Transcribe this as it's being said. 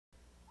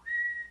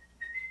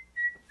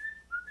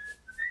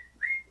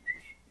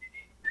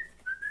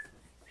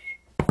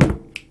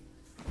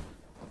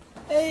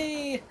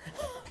Hey!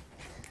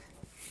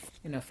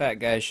 You know, fat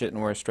guys shouldn't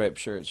wear striped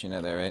shirts, you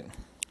know that, right?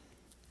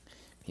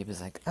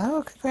 People's like,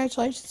 oh,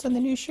 congratulations on the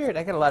new shirt.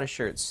 I got a lot of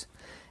shirts.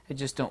 I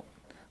just don't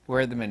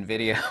wear them in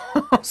video.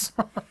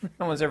 So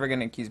no one's ever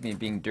going to accuse me of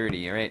being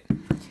dirty, right?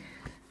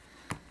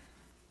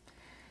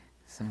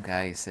 Some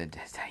guy said,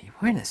 you're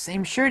wearing the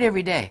same shirt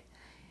every day.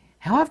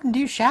 How often do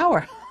you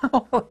shower?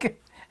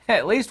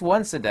 At least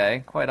once a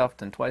day, quite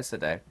often twice a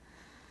day.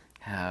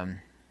 I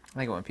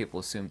like it when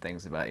people assume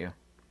things about you.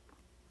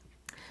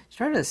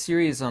 Started a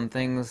series on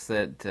things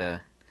that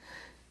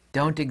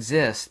don't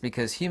exist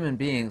because human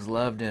beings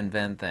love to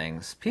invent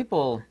things.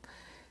 People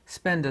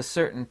spend a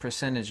certain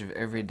percentage of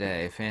every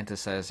day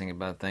fantasizing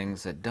about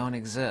things that don't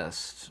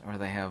exist, or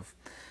they have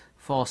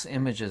false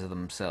images of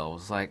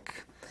themselves,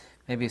 like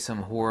maybe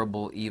some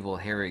horrible, evil,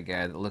 hairy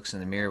guy that looks in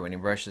the mirror when he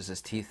brushes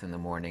his teeth in the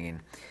morning,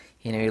 and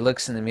he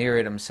looks in the mirror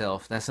at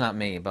himself. That's not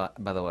me, by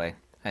the way.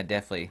 I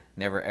definitely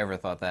never ever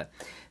thought that.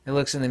 He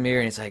looks in the mirror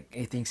and he's like,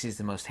 he thinks he's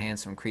the most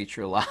handsome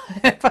creature alive.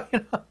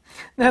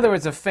 In other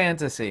words, a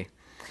fantasy,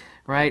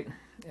 right?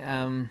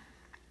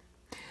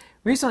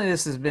 Recently,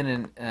 this has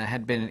been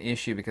had been an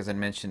issue because I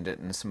mentioned it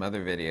in some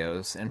other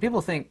videos, and people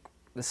think,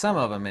 some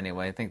of them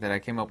anyway, think that I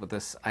came up with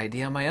this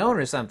idea on my own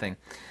or something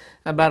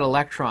about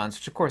electrons,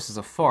 which of course is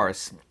a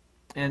farce.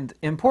 And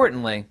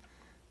importantly,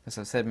 as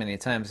I've said many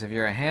times, if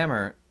you're a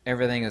hammer,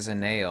 everything is a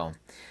nail.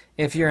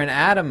 If you're an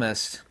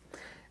atomist,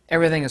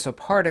 everything is a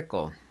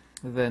particle.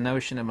 The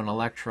notion of an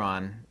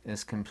electron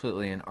is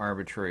completely an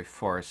arbitrary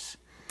farce.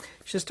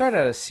 You should start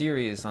out a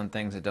series on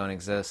things that don't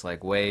exist,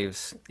 like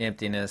waves,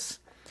 emptiness,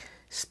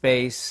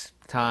 space,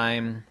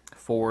 time,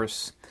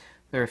 force.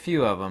 There are a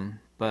few of them,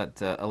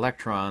 but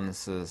electron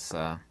is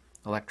a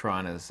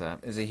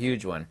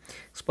huge one.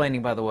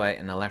 Explaining, by the way,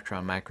 an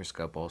electron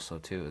microscope also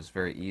too is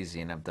very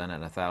easy, and I've done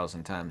it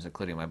 1,000 times,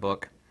 including my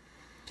book.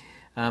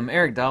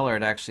 Eric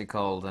Dollard actually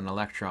called an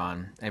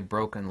electron a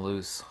broken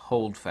loose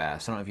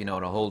holdfast. I don't know if you know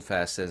what a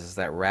holdfast is. It's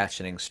that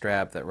ratcheting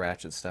strap that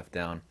ratchets stuff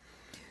down,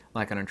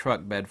 like on a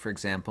truck bed, for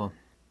example.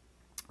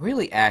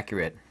 Really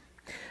accurate.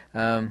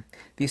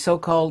 The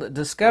so-called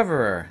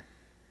discoverer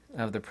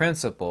of the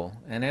principle,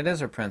 and it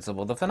is a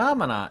principle, the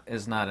phenomena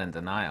is not in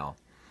denial.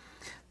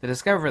 The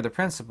discoverer of the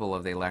principle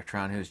of the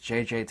electron, who's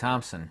J.J.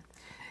 Thomson,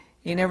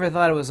 he never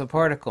thought it was a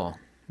particle.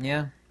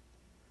 Yeah?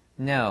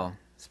 No.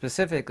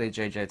 Specifically,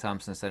 J.J.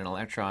 Thomson said an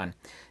electron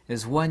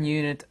is 1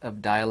 unit of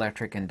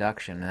dielectric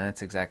induction, and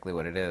that's exactly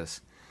what it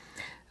is.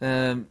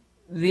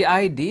 The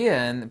idea,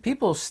 and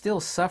people still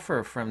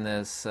suffer from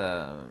this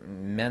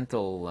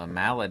mental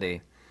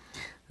malady,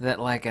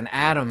 that like an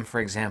atom, for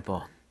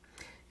example,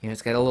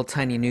 it's got a little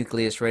tiny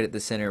nucleus right at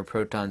the center of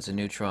protons and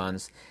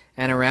neutrons,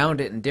 and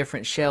around it in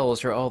different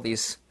shells are all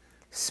these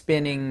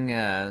spinning,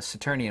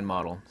 Saturnian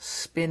model,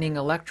 spinning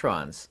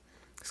electrons.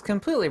 It's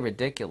completely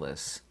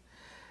ridiculous.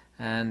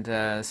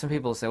 And some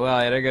people say, well,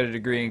 I got a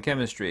degree in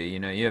chemistry.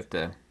 You have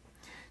to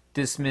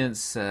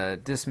dismiss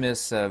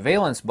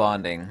valence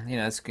bonding.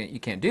 You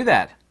can't do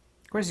that.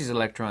 Of course these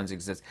electrons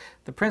exist.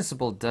 The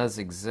principle does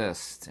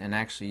exist, and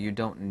actually you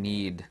don't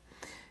need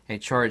a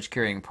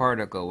charge-carrying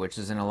particle, which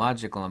is an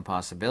illogical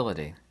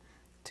impossibility,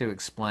 to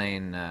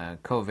explain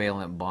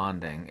covalent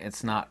bonding.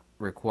 It's not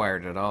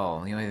required at all.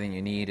 The only thing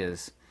you need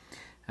is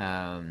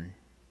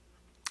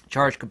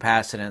charge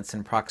capacitance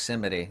and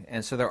proximity,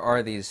 and so there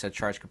are these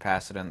charge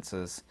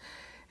capacitances.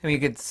 You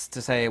get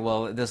to say,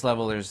 well, at this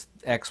level there's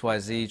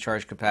XYZ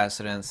charge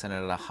capacitance, and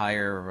at a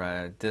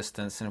higher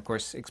distance. And of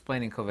course,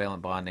 explaining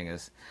covalent bonding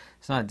it's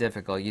not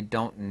difficult. You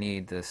don't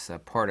need this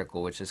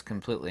particle, which is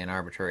completely an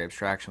arbitrary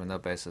abstraction with no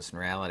basis in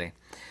reality.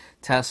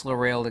 Tesla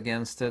railed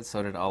against it.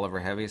 So did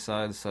Oliver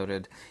Heaviside. So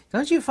did.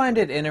 Don't you find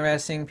it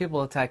interesting?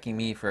 People attacking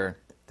me for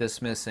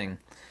dismissing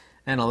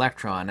an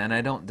electron, and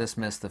I don't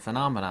dismiss the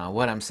phenomena.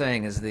 What I'm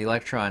saying is the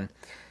electron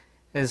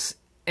is,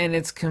 and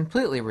it's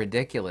completely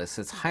ridiculous.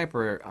 It's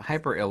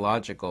hyper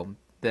illogical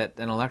that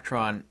an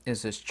electron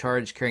is this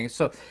charge carrying.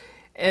 So,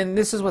 and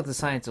this is what the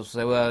scientists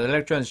will say. Well, the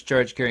electron's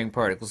charge carrying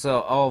particle.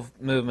 So all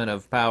movement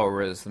of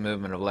power is the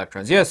movement of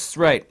electrons. Yes,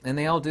 right. And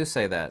they all do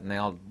say that, and they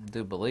all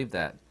do believe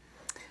that.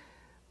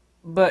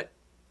 But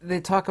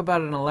they talk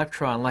about an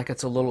electron like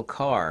it's a little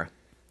car.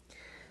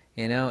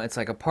 It's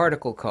like a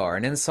particle car,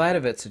 and inside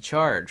of it's a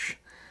charge.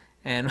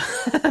 And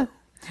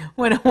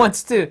when it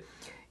wants to,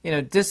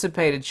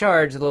 dissipate a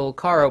charge, the little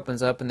car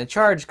opens up and the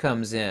charge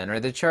comes in, or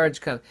the charge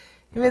comes.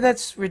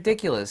 That's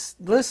ridiculous.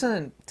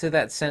 Listen to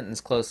that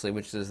sentence closely,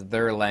 which is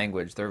their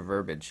language, their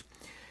verbiage.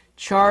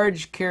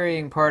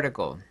 Charge-carrying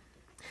particle.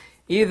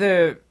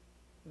 Either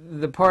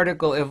the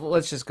particle,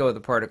 let's just go with the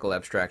particle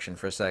abstraction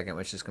for a second,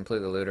 which is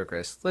completely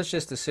ludicrous. Let's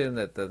just assume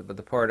that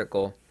the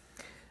particle,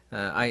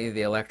 i.e.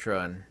 the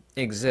electron,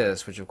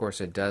 exists, which of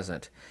course it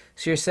doesn't.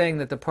 So you're saying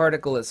that the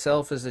particle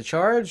itself is a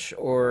charge,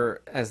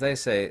 or, as they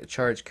say, a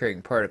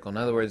charge-carrying particle. In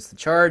other words, the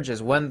charge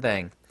is one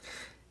thing,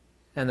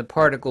 and the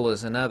particle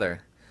is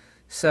another.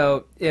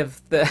 So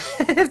if the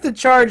if the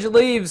charge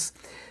leaves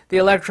the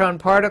electron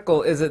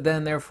particle, is it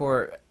then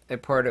therefore a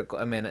particle?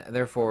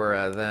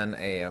 Then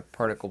a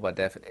particle by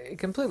definition?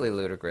 Completely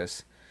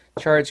ludicrous.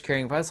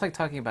 charge-carrying, but it's like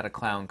talking about a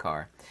clown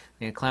car.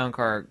 A clown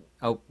car,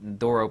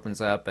 door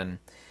opens up and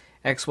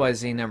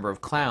XYZ number of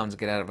clowns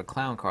get out of a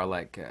clown car,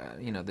 like,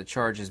 the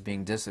charge is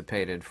being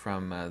dissipated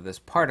from this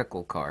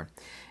particle car.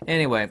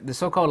 Anyway, the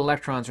so-called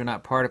electrons are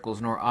not particles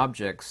nor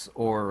objects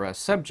or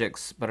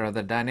subjects, but are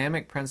the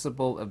dynamic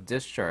principle of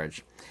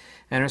discharge,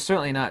 and are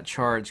certainly not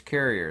charge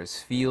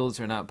carriers. Fields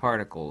are not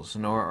particles,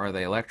 nor are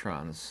they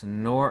electrons,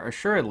 nor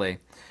assuredly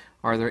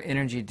are there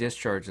energy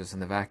discharges in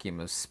the vacuum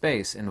of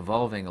space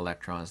involving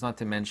electrons, not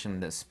to mention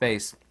that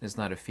space is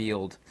not a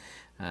field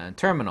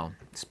terminal.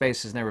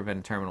 Space has never been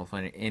a terminal for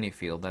any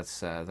field.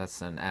 That's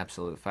an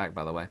absolute fact,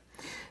 by the way.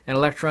 An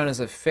electron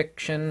is a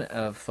fiction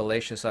of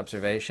fallacious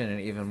observation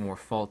and even more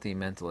faulty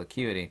mental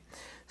acuity,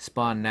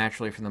 spawned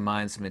naturally from the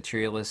minds of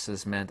materialists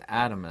as meant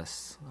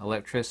atomists.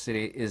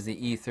 Electricity is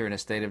the ether in a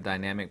state of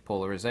dynamic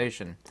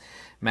polarization.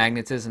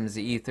 Magnetism is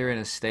the ether in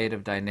a state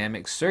of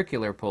dynamic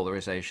circular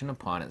polarization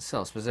upon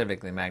itself.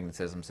 Specifically,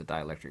 magnetism is a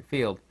dielectric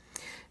field,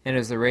 and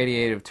is the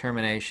radiative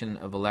termination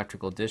of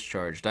electrical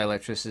discharge.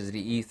 Dielectricity is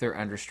the ether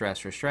under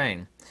stress or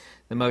strain.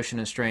 The motion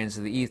and strains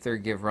of the ether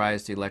give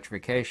rise to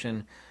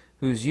electrification,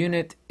 whose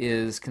unit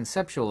is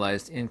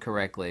conceptualized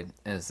incorrectly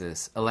as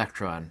this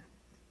electron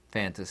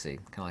fantasy,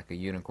 kind of like a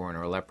unicorn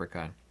or a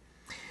leprechaun.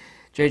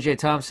 J.J.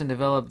 Thomson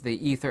developed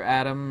the ether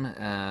atom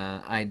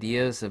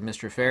ideas of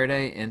Mr.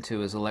 Faraday into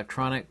his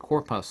electronic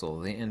corpuscle,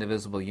 the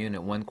indivisible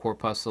unit. One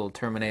corpuscle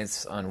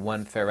terminates on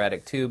one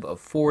Faradic tube of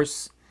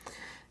force,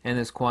 and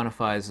this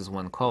quantifies as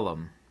one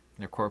coulomb.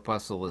 The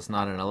corpuscle is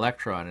not an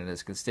electron. It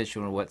is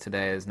constituent of what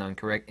today is known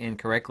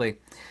incorrectly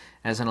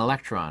as an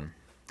electron.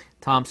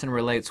 Thomson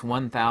relates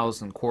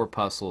 1,000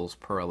 corpuscles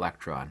per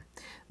electron.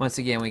 Once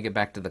again, we get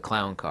back to the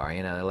clown car.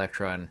 The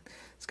electron,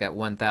 it's got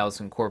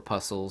 1,000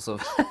 corpuscles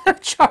of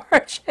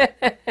charge.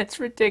 It's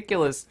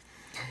ridiculous.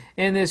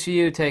 In this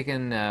view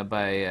taken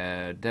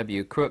by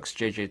W. Crookes,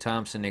 J.J.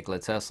 Thomson, Nikola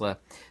Tesla,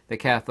 the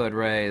cathode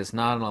ray is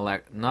not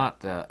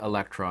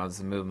electrons,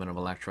 the movement of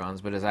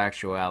electrons, but is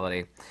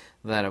actuality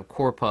that of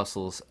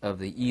corpuscles of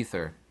the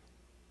ether.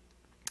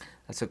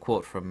 That's a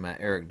quote from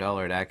Eric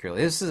Dollard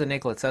accurately. This is a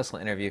Nikola Tesla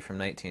interview from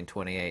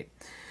 1928.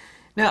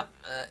 Now,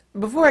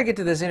 before I get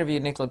to this interview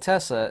with Nikola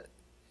Tesla,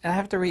 I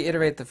have to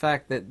reiterate the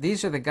fact that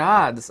these are the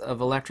gods of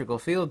electrical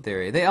field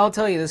theory. They all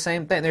tell you the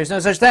same thing. There's no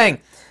such thing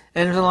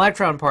as an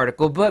electron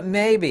particle, but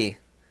maybe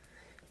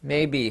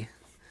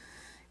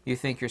you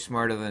think you're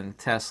smarter than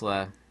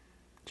Tesla,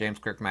 James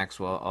Clerk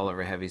Maxwell,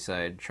 Oliver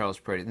Heaviside, Charles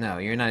Purdy. No,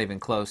 you're not even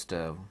close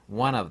to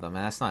one of them,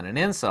 and that's not an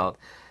insult.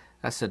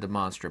 That's a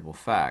demonstrable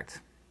fact.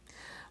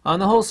 On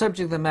the whole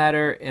subject of the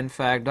matter, in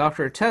fact,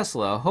 Dr.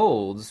 Tesla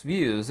holds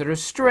views that are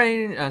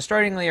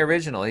startlingly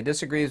original. He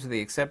disagrees with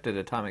the accepted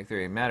atomic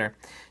theory of matter,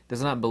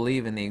 does not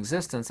believe in the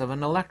existence of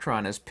an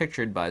electron as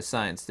pictured by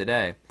science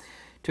today.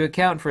 To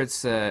account for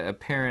its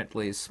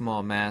apparently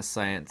small mass,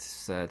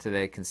 science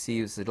today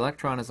conceives the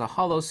electron as a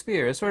hollow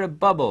sphere, a sort of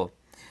bubble,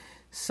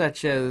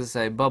 such as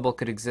a bubble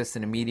could exist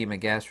in a medium, a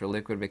gas, or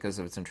liquid because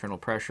of its internal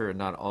pressure and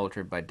not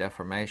altered by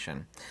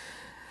deformation.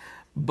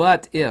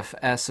 But if,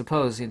 as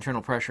supposed, the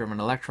internal pressure of an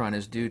electron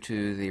is due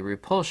to the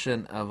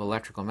repulsion of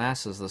electrical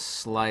masses, the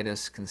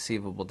slightest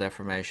conceivable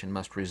deformation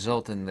must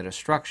result in the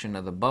destruction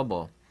of the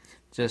bubble,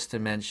 just to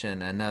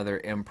mention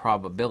another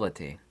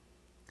improbability.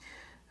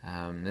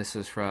 This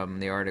is from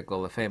the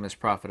article, "A Famous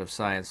Prophet of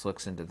Science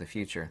Looks into the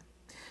Future."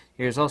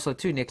 Here's also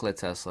to Nikola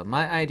Tesla.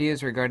 My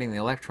ideas regarding the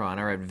electron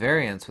are at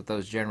variance with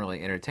those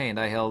generally entertained.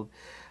 I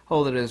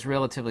hold it as a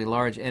relatively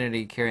large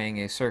entity carrying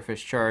a surface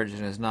charge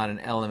and is not an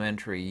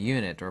elementary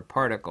unit or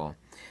particle.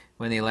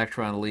 When the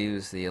electron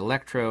leaves the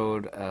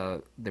electrode,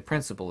 the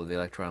principle of the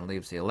electron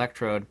leaves the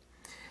electrode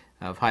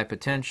of high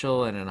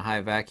potential, and in a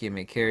high vacuum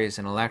it carries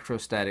an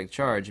electrostatic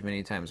charge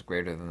many times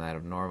greater than that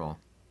of normal.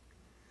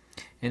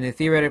 In the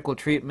theoretical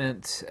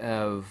treatment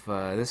of,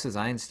 this is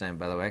Einstein,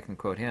 by the way, I can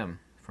quote him,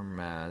 from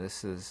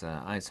this is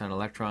Einstein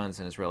Electrons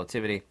and His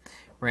Relativity,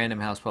 Random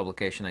House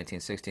publication,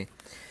 1960.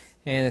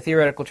 In the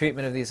theoretical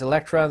treatment of these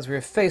electrons, we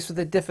are faced with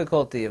the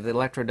difficulty of the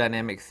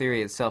electrodynamic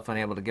theory itself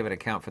unable to give an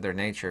account for their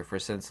nature, for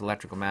since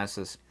electrical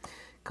masses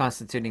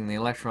constituting the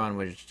electron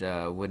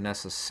would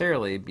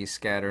necessarily be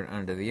scattered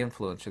under the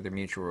influence of their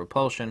mutual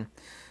repulsion,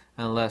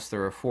 unless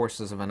there are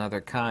forces of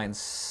another kind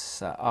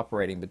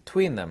operating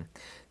between them,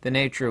 the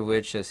nature of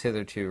which has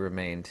hitherto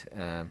remained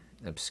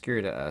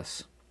obscure to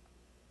us.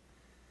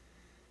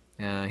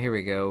 Here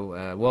we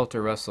go.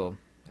 Walter Russell.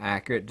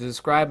 Accurate. To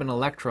describe an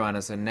electron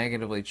as a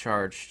negatively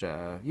charged,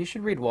 you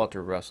should read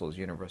Walter Russell's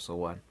Universal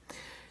One.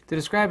 To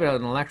describe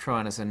an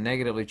electron as a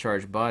negatively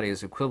charged body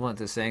is equivalent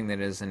to saying that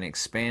it is an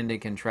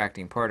expanding,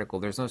 contracting particle.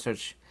 There's no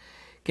such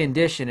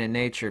condition in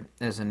nature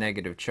as a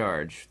negative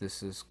charge.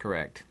 This is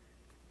correct.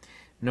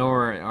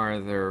 Nor are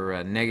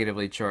there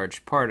negatively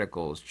charged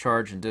particles.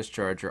 Charge and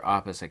discharge are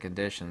opposite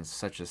conditions,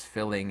 such as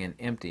filling and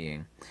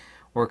emptying,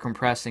 or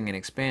compressing and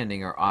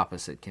expanding are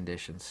opposite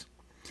conditions.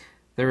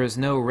 There is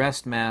no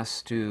rest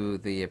mass to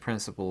the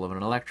principle of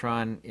an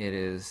electron. It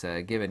is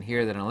given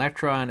here that an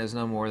electron is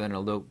no more than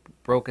a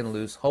broken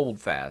loose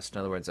holdfast. In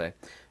other words, a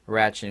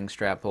ratcheting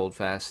strap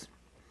holdfast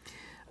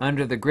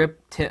under the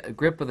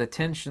grip of the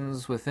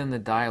tensions within the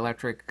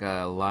dielectric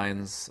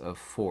lines of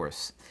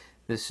force.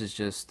 This is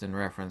just in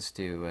reference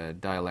to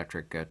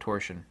dielectric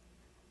torsion,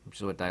 which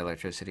is what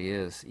dielectricity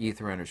is.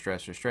 Ether under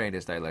stress or strain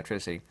is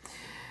dielectricity.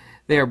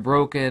 They are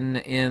broken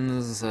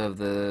ends of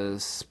the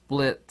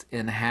split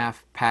in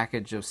half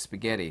package of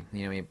spaghetti.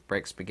 You know, when you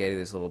break spaghetti,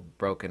 there's little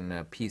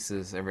broken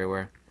pieces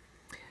everywhere.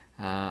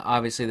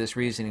 Obviously, this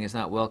reasoning is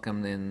not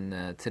welcomed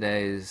in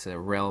today's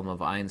realm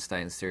of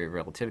Einstein's theory of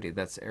relativity.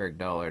 That's Eric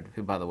Dollard,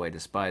 who, by the way,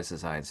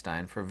 despises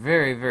Einstein for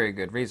very, very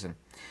good reason.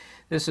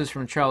 This is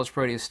from Charles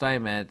Proteus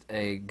Steinmetz,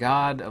 a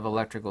god of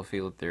electrical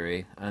field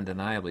theory,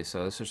 undeniably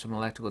so. This is from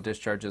electrical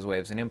discharges,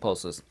 waves, and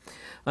impulses.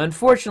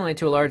 Unfortunately,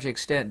 to a large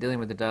extent, dealing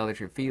with the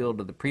dielectric field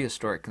of the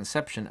prehistoric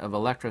conception of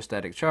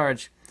electrostatic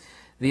charge,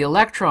 the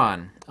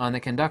electron on the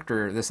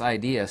conductor, this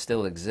idea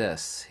still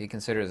exists. He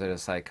considers it a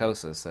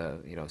psychosis,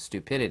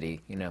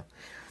 stupidity, and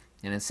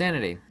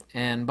insanity.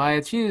 And by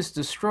its use,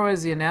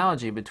 destroys the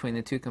analogy between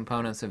the two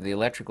components of the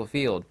electrical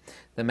field,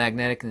 the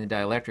magnetic and the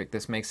dielectric.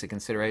 This makes the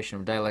consideration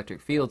of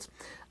dielectric fields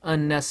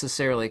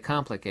unnecessarily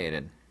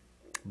complicated.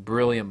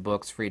 Brilliant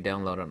books, free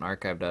download on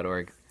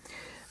archive.org.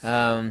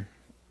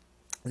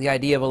 The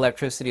idea of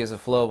electricity as a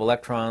flow of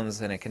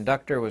electrons in a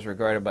conductor was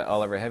regarded by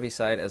Oliver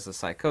Heaviside as a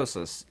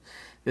psychosis.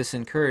 This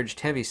encouraged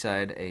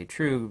Heaviside, a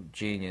true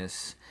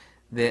genius,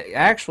 the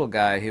actual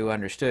guy who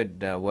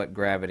understood what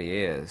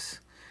gravity is.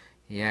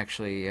 He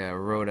actually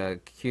wrote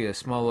a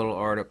small little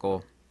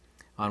article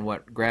on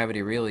what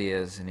gravity really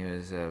is, and he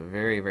was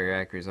very, very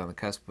accurate. He was on the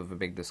cusp of a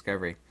big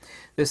discovery.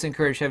 This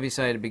encouraged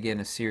Heaviside to begin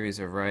a series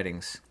of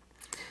writings.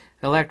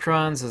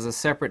 Electrons as a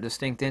separate,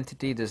 distinct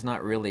entity does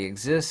not really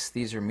exist.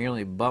 These are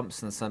merely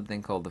bumps in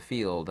something called the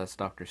field. That's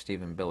Dr.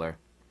 Stephen Biller.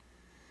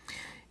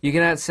 You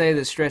cannot say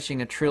that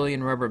stretching a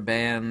trillion rubber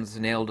bands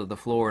nailed to the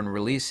floor and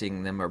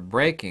releasing them or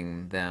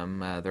breaking them,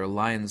 they're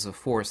lines of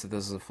force, that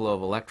this is a flow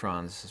of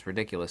electrons. This is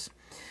ridiculous.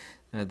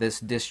 This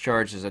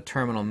discharge is a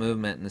terminal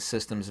movement in the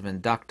systems of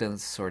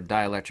inductance or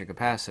dielectric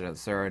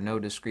capacitance. There are no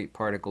discrete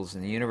particles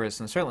in the universe,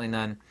 and certainly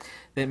none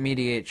that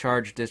mediate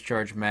charge,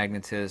 discharge,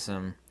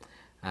 magnetism,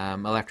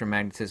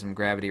 electromagnetism,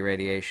 gravity,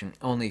 radiation,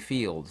 only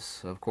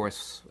fields. Of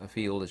course, a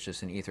field is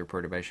just an ether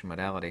perturbation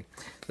modality.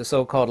 The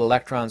so-called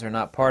electrons are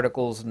not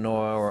particles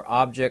nor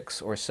objects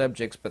or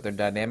subjects, but they're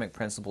dynamic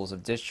principles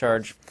of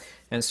discharge,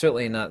 and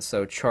certainly not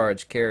so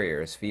charge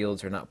carriers.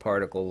 Fields are not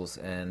particles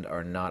and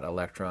are not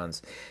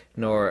electrons,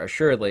 nor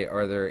assuredly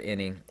are there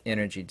any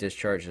energy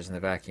discharges in the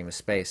vacuum of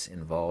space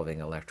involving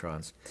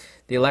electrons.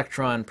 The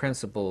electron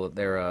principle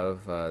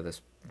thereof,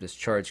 this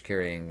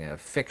charge-carrying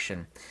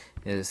fiction,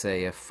 is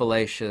a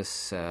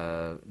fallacious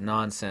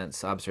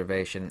nonsense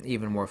observation,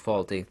 even more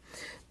faulty.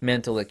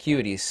 Mental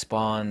acuity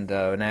spawned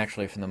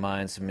naturally from the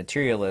minds of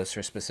materialists,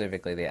 or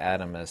specifically the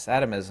atomists.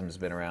 Atomism has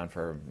been around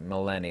for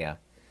millennia.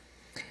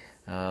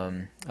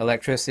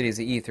 Electricity is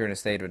the ether in a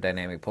state of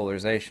dynamic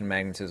polarization.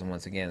 Magnetism,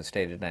 once again, is a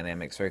state of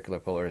dynamic circular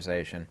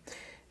polarization,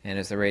 and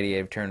is the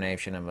radiative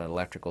termination of an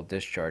electrical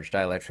discharge.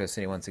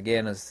 Dielectricity, once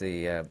again, is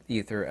the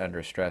ether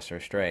under stress or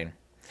strain.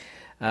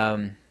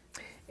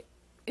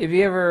 If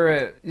you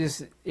ever,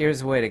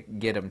 here's a way to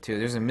get them too.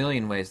 There's a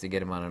million ways to get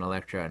them on an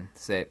electron.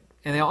 Say,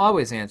 and they'll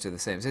always answer the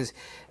same. It says,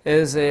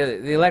 is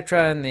the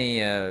electron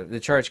the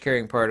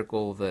charge-carrying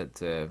particle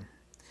that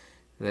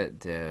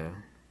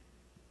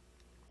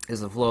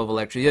is the flow of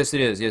electricity? Yes,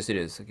 it is. Yes, it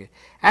is. Okay.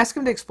 Ask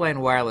them to explain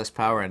wireless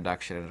power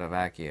induction in a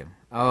vacuum.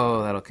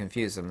 Oh, that'll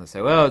confuse them. They'll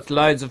say, well, it's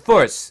lines of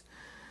force.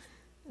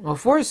 Well,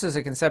 force is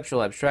a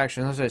conceptual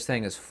abstraction. There's no such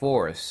thing as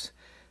force.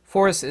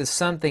 Force is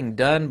something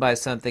done by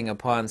something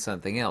upon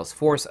something else.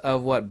 Force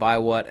of what, by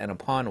what, and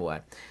upon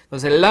what.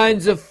 Those are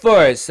lines of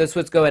force. That's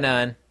what's going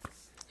on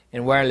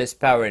in wireless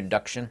power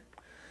induction.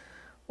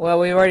 Well,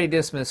 we've already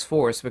dismissed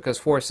force because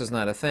force is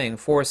not a thing.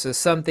 Force is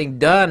something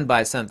done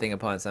by something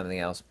upon something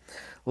else.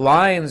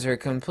 Lines are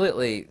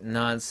completely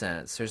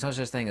nonsense. There's no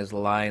such thing as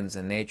lines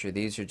in nature.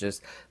 These are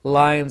just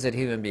lines that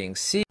human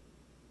beings see.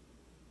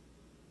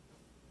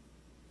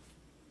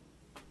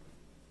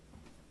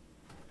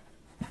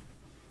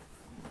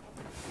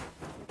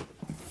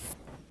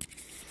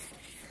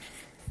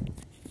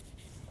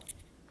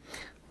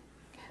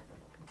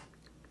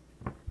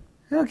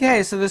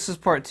 Okay, so this is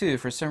part 2.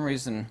 For some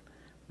reason,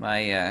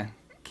 my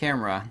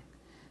camera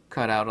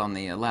cut out on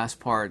the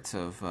last part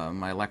of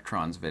my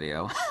electrons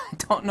video. I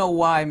don't know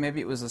why.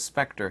 Maybe it was a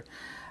specter.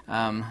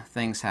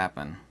 Things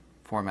happen.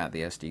 Format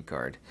the SD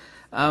card.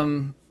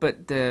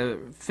 But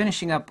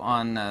finishing up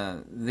on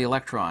the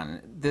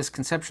electron, this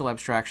conceptual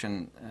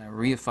abstraction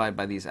reified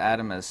by these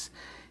atomists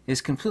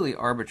is completely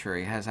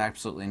arbitrary. It has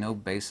absolutely no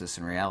basis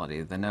in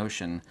reality. The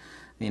notion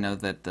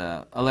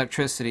that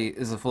electricity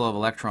is a flow of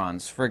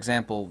electrons. For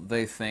example,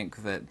 they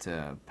think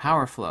that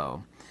power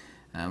flow,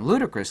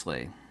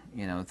 ludicrously,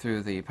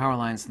 through the power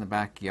lines in the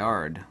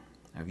backyard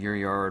of your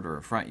yard or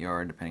front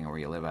yard, depending on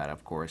where you live at,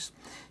 of course,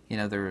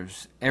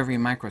 there's every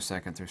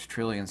microsecond there's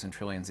trillions and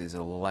trillions of these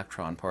little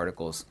electron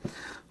particles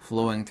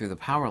flowing through the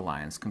power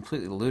lines,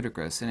 completely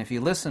ludicrous. And if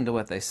you listen to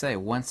what they say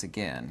once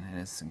again, and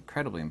it's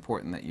incredibly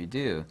important that you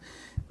do,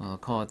 we'll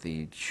call it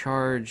the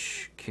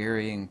charge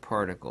carrying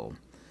particle.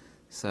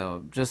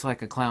 So just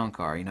like a clown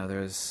car,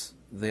 there's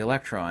the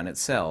electron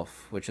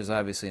itself, which is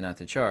obviously not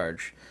the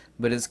charge,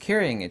 but is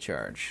carrying a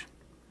charge.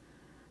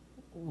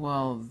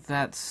 Well,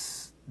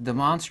 that's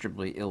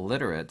demonstrably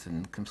illiterate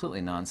and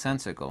completely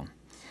nonsensical.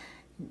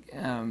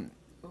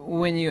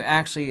 When you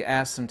actually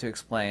ask them to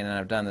explain, and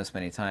I've done this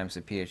many times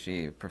to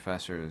PhD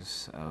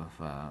professors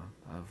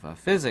of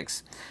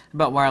physics,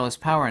 about wireless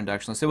power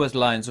induction, they say, well, it's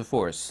lines of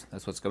force.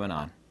 That's what's going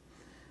on.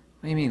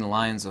 What do you mean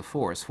lines of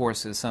force?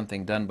 Force is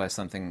something done by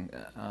something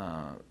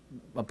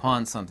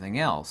upon something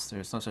else.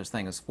 There's no such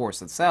thing as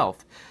force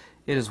itself.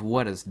 It is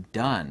what is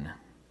done.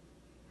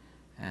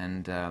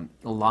 And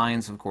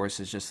lines, of course,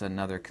 is just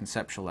another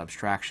conceptual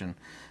abstraction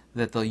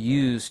that they'll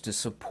use to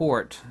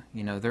support,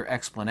 their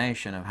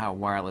explanation of how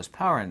wireless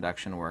power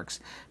induction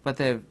works. But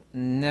they've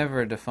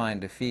never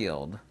defined a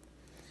field.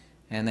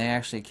 And they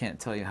actually can't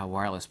tell you how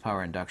wireless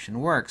power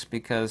induction works,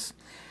 because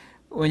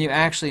when you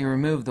actually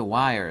remove the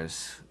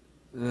wires,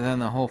 then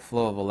the whole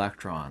flow of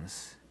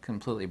electrons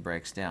completely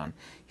breaks down.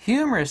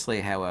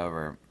 Humorously,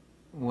 however,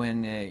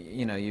 when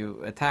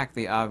you attack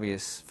the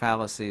obvious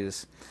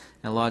fallacies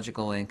and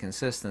logical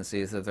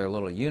inconsistencies of their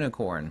little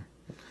unicorn,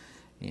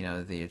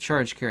 the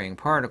charge-carrying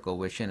particle,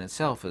 which in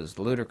itself is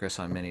ludicrous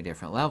on many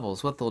different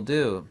levels, what they'll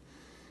do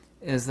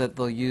is that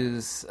they'll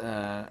use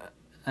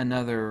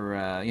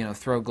another,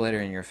 throw glitter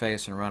in your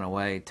face and run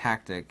away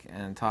tactic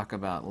and talk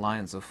about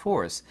lines of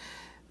force.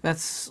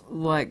 That's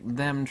like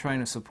them trying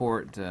to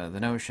support the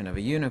notion of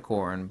a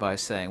unicorn by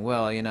saying,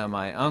 well,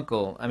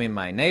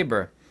 my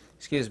neighbor,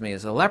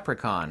 is a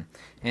leprechaun,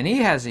 and he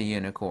has a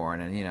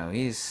unicorn, and,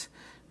 he's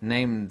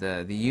named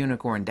the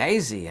unicorn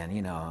Daisy, and,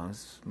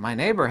 my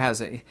neighbor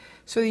has a...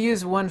 So they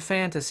use one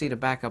fantasy to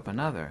back up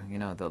another,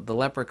 the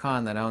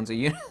leprechaun that owns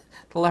the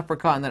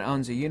leprechaun that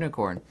owns a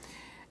unicorn.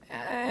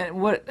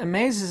 And what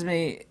amazes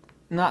me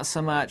not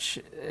so much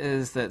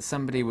is that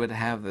somebody would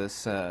have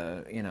this,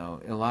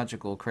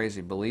 illogical,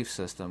 crazy belief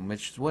system,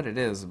 which is what it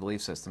is, a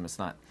belief system. It's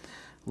not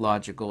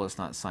logical, it's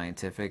not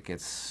scientific,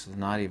 it's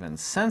not even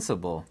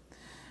sensible.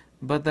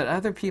 But that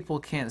other people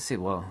can't see,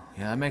 well,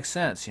 yeah, that makes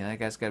sense. That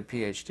guy's got a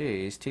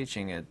PhD, he's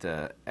teaching at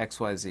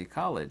XYZ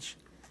college.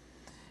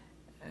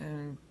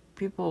 And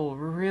people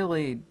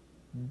really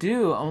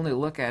do only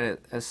look at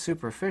it as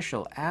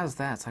superficial as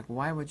that. It's like,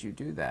 why would you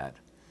do that?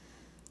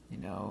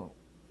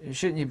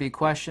 Shouldn't you be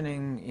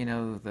questioning,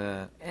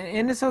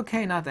 and it's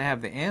okay not to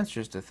have the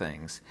answers to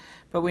things,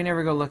 but we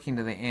never go looking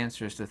to the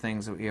answers to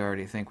things that we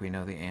already think we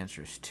know the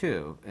answers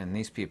to, and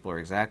these people are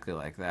exactly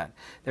like that.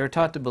 They were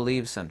taught to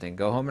believe something.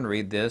 Go home and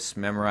read this,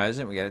 memorize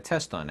it, we got a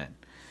test on it.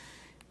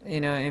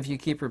 If you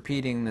keep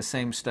repeating the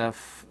same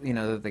stuff,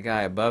 that the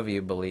guy above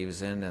you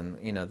believes in, and,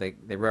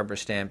 they rubber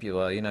stamp you,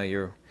 well,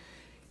 you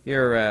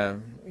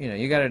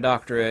got a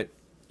doctorate,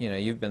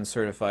 you've been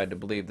certified to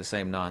believe the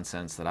same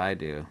nonsense that I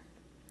do.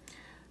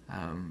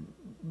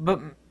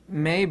 But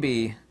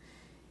maybe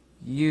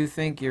you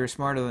think you're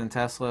smarter than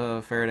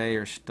Tesla, Faraday,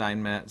 or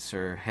Steinmetz,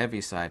 or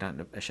Heaviside.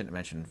 I shouldn't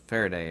mention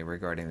Faraday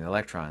regarding the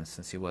electrons,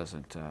 since he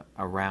wasn't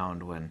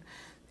around when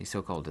the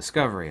so-called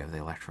discovery of the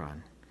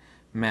electron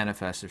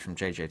manifested from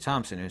J.J.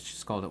 Thomson, who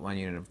just called it 1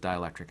 unit of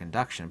dielectric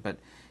induction. But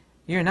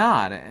you're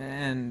not,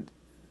 and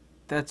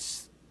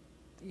that's,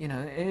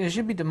 it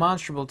should be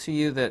demonstrable to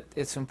you that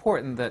it's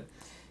important that,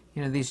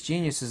 these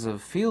geniuses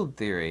of field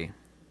theory,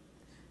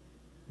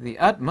 the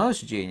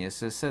utmost genius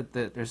has said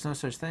that there's no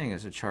such thing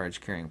as a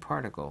charge-carrying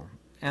particle,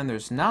 and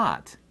there's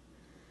not.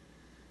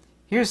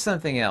 Here's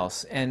something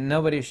else, and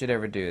nobody should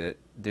ever do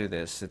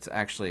this. It's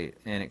actually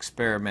an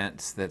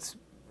experiment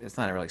it's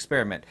not a real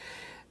experiment.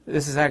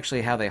 This is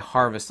actually how they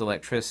harvest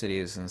electricity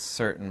is in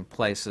certain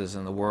places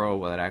in the world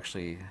where it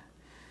actually...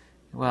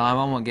 Well, I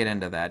won't get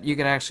into that. You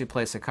could actually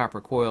place a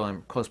copper coil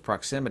in close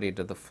proximity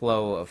to the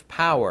flow of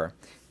power.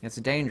 It's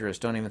dangerous.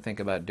 Don't even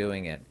think about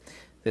doing it.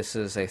 This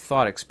is a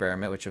thought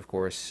experiment, which of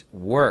course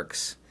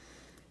works,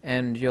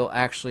 and you'll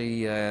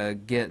actually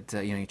get,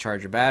 you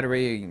charge your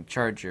battery, you can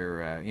charge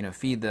your,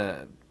 feed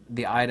the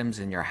items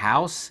in your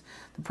house.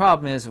 The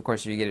problem is, of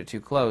course, if you get it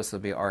too close,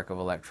 there'll be an arc of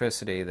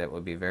electricity that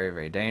would be very,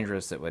 very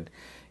dangerous, that would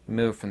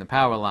move from the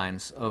power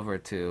lines over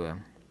to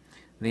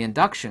the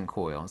induction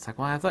coil. It's like,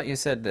 well, I thought you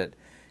said that,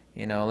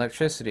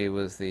 electricity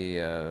was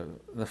the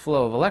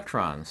flow of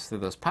electrons through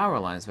those power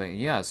lines. But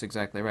yeah, that's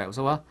exactly right.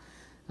 So, well,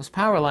 those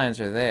power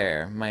lines are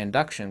there. My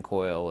induction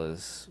coil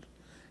is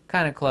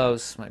kind of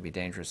close, might be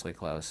dangerously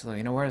close. So,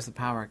 where's the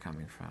power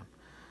coming from?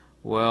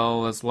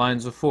 Well, it's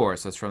lines of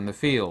force. That's from the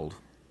field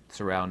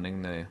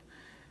surrounding the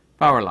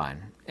power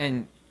line.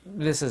 And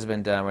this has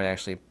been done where they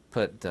actually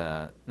put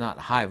not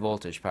high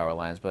voltage power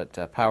lines,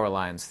 but power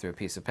lines through a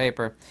piece of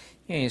paper.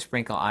 You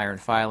sprinkle iron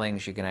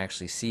filings, you can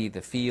actually see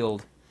the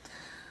field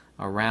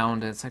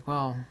around it. It's like,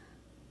 well,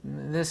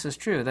 this is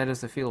true. That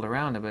is the field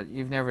around it, but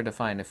you've never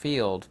defined a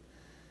field.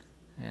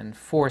 And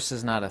force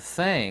is not a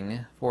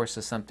thing. Force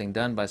is something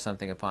done by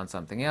something upon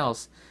something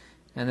else.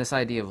 And this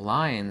idea of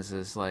lines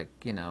is like,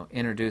 you know,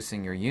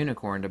 introducing your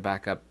unicorn to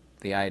back up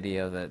the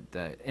idea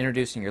that,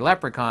 introducing your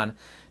leprechaun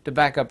to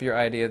back up your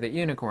idea that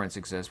unicorns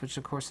exist, which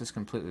of course is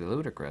completely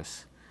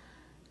ludicrous.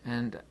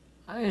 And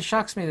it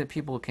shocks me that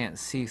people can't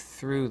see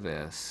through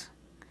this.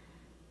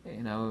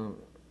 You know,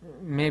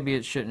 maybe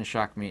it shouldn't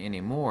shock me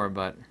anymore,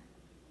 but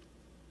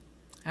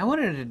I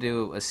wanted to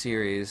do a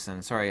series,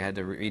 and sorry I had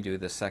to redo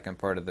the second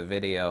part of the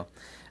video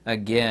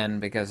again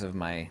because of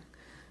my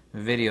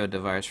video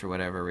device for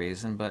whatever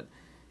reason, but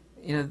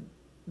you know,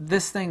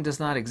 this thing does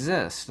not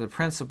exist. The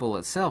principle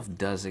itself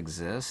does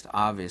exist,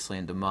 obviously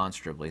and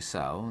demonstrably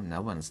so.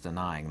 No one's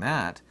denying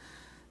that.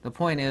 The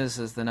point is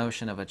the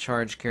notion of a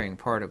charge-carrying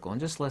particle,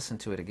 and just listen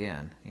to it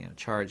again. You know,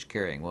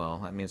 charge-carrying, well,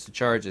 that means the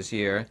charge is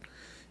here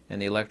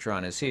and the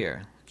electron is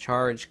here.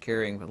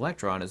 Charge-carrying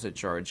electron is a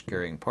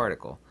charge-carrying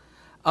particle.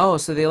 Oh,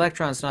 so the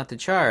electron's not the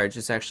charge,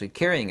 it's actually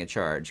carrying a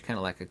charge, kind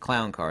of like a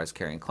clown car is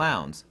carrying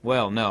clowns.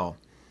 Well, no.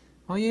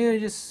 Well,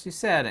 you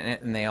said,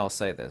 and they all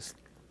say this,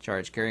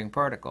 charge-carrying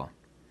particle.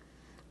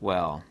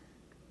 Well,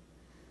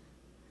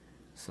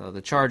 so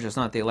the charge is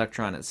not the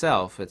electron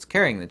itself, it's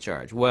carrying the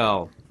charge.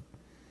 Well,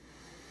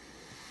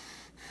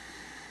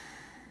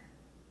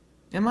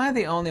 am I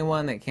the only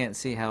one that can't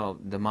see how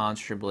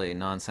demonstrably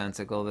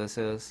nonsensical this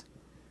is?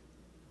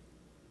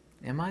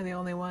 Am I the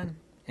only one?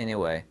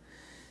 Anyway,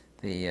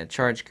 the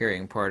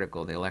charge-carrying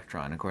particle, the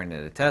electron, according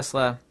to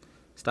Tesla,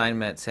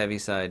 Steinmetz,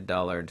 Heaviside,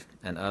 Dollard,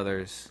 and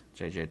others,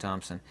 J.J.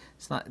 Thomson,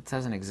 it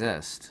doesn't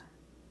exist.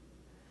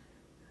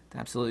 It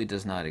absolutely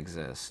does not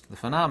exist. The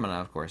phenomena,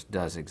 of course,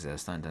 does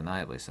exist,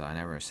 undeniably so. I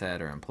never said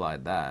or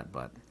implied that,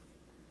 but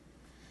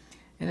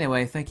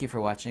anyway, thank you for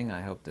watching.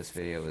 I hope this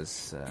video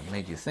has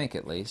made you think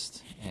at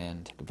least,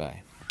 and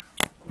goodbye.